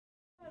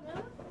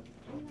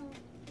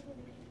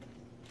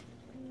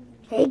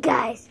Hey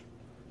guys,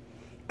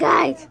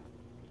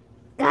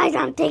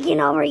 I'm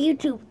taking over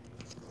YouTube.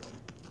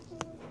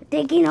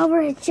 Taking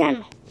over his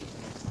channel.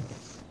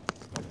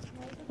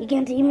 You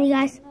can't see me,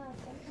 guys?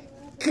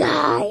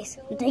 Guys,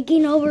 I'm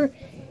taking over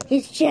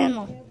his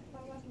channel.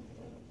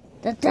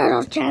 The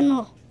Turtle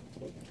Channel.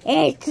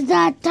 It's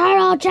the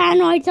Turtle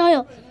Channel, I tell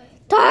you.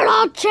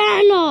 Turtle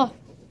Channel!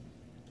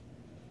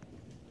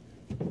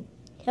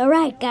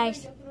 Alright,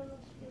 guys.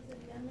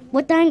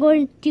 What I'm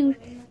going to do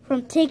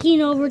from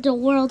taking over the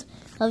world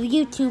of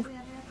YouTube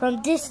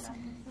from this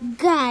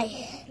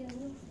guy.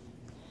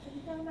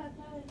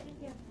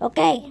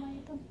 Okay.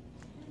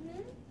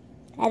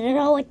 I don't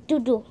know what to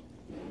do.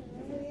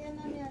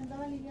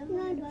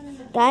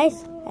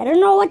 Guys, I don't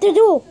know what to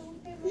do.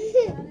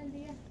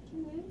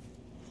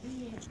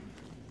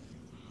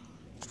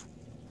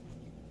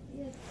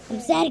 I'm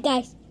sad,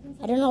 guys.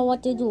 I don't know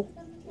what to do.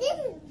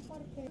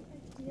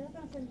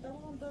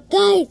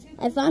 Guys,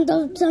 I found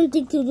out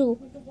something to do.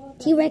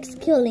 T-Rex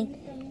killing.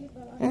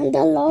 And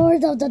the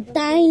Lord of the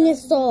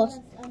Dinosaurs.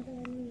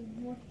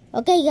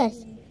 Okay,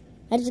 guys.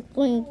 I'm just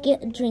going to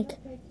get a drink.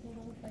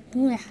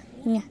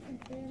 Yeah.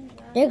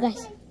 There,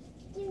 guys.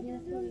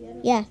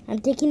 Yeah, I'm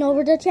taking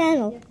over the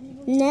channel.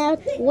 Now,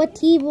 what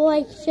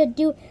T-Boy should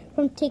do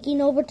from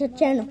taking over the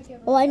channel?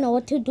 Oh, I know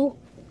what to do.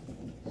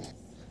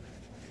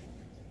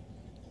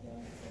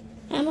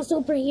 I'm a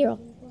superhero.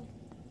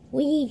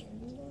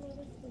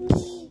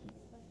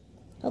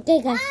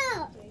 Okay, guys.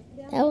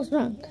 That was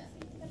wrong.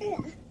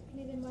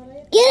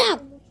 Get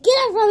out! Get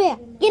out from here!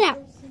 Get out!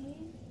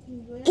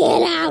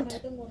 Get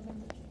out!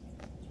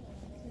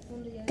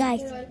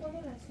 Guys,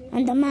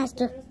 I'm the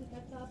master.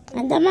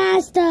 I'm the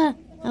master!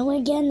 I'm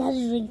going to get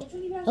another drink.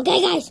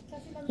 Okay, guys.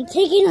 I'm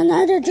taking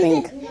another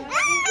drink.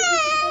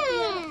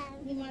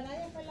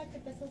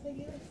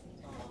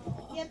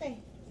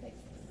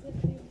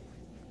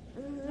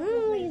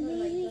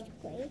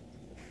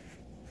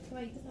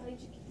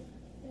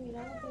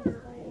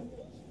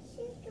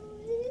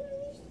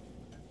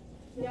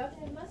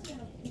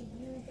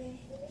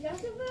 Ya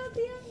se fue a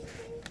tiempo.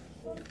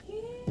 ¿Por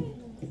qué?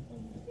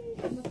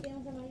 No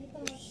tienes amarillito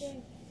más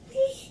que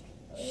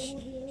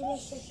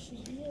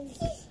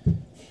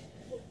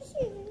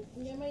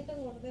yo me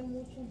engordé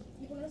mucho.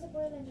 ¿Y por qué no se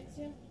puede la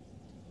inyección?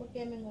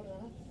 Porque me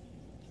engordaba.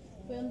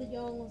 Fue donde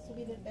yo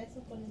subí de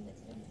peso con la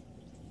inyección.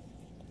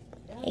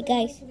 Hey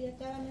guys.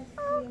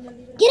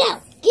 Get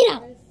out! Get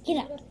out! Get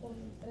out!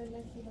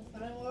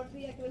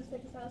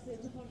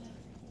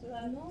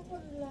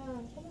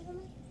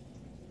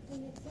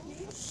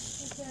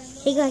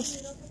 Hey guys,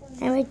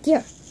 I'm right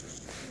here.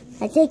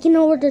 I'm taking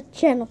over the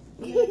channel.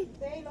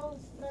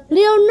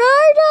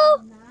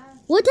 Leonardo,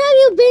 what have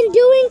you been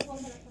doing?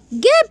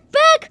 Get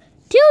back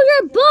to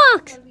your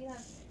box!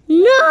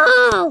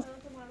 No!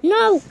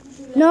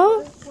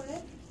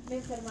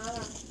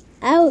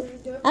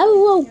 I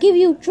will give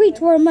you treats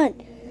for a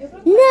month.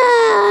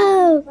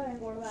 No!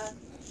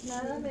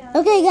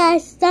 Okay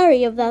guys,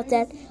 sorry about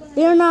that.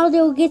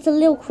 Leonardo gets a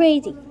little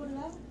crazy.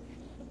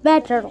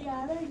 Bad turtle.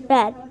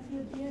 Bad.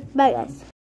 Bye guys.